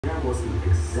that was the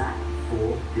exact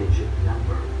 4-digit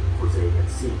number Jose had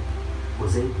seen.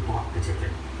 Jose bought the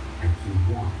ticket, and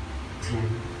he won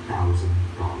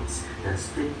 $10,000. That's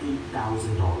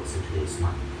 $50,000 in today's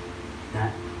money.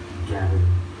 That gathered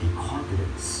the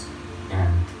confidence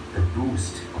and the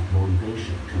boost of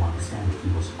motivation to understand that he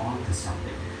was onto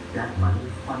something. That money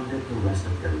funded the rest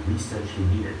of the research he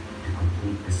needed to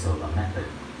complete the solar method.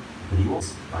 But he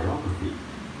also biography.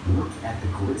 Look at the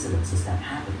coincidences that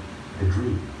happened. The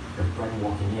dream, the friend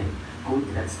walking in, going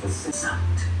to that specific site.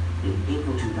 In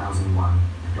April 2001,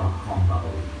 the dot-com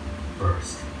bubble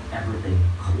burst. Everything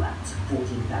collapsed.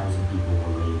 14,000 people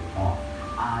were laid off.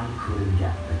 I couldn't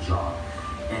get a job.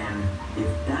 And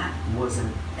if that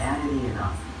wasn't agony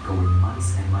enough, going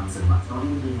months and months and months, not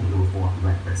even being able to afford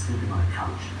rent, but sleeping on a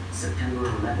couch, September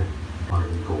 11th,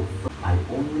 wanted to go. I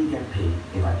only get paid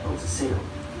if I close a sale.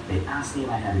 They asked me if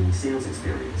I had any sales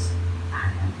experience. I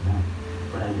had none,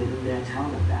 but I didn't dare tell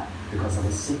them that because I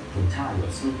was sick and tired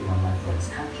of sleeping on my friends'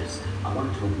 couches. I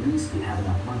wanted to at least have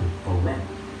enough money for rent,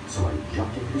 so I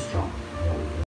jumped into this job